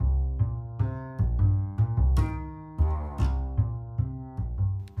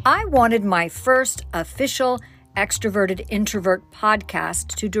I wanted my first official Extroverted Introvert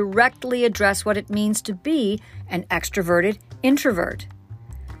podcast to directly address what it means to be an extroverted introvert.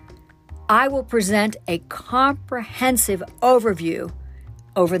 I will present a comprehensive overview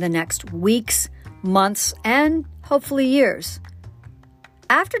over the next weeks, months, and hopefully years.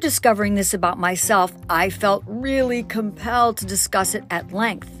 After discovering this about myself, I felt really compelled to discuss it at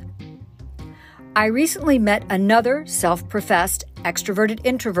length. I recently met another self-professed extroverted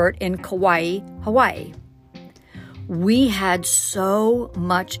introvert in Kauai, Hawaii. We had so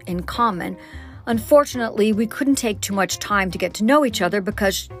much in common. Unfortunately, we couldn't take too much time to get to know each other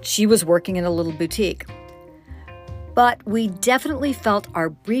because she was working in a little boutique. But we definitely felt our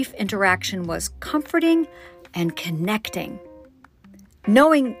brief interaction was comforting and connecting,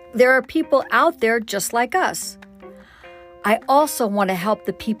 knowing there are people out there just like us. I also want to help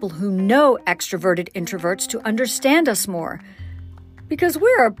the people who know extroverted introverts to understand us more, because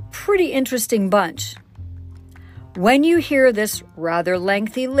we're a pretty interesting bunch. When you hear this rather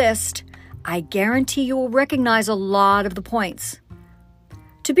lengthy list, I guarantee you will recognize a lot of the points.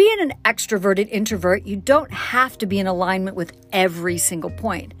 To be an extroverted introvert, you don't have to be in alignment with every single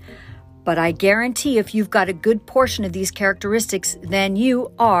point. But I guarantee if you've got a good portion of these characteristics, then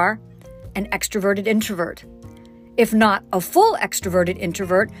you are an extroverted introvert. If not a full extroverted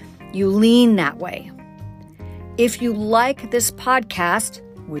introvert, you lean that way. If you like this podcast,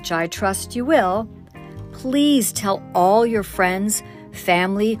 which I trust you will, please tell all your friends,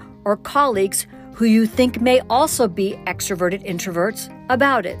 family, or colleagues who you think may also be extroverted introverts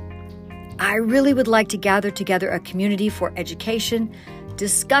about it. I really would like to gather together a community for education,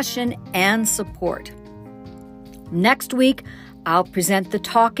 discussion, and support. Next week, I'll present the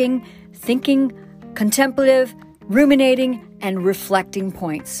talking, thinking, contemplative, ruminating, and reflecting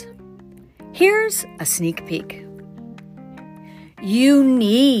points. Here's a sneak peek. You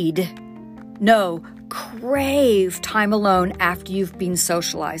crave time alone after you've been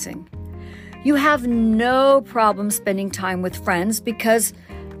socializing. You have no problem spending time with friends because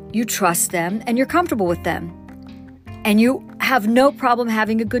you trust them and you're comfortable with them. And you have no problem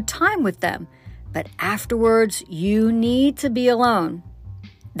having a good time with them. But afterwards, you need to be alone.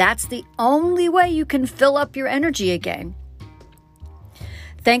 That's the only way you can fill up your energy again.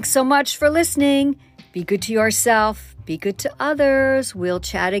 Thanks so much for listening. Be good to yourself. Be good to others. We'll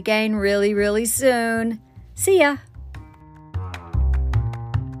chat again really, really soon. See ya.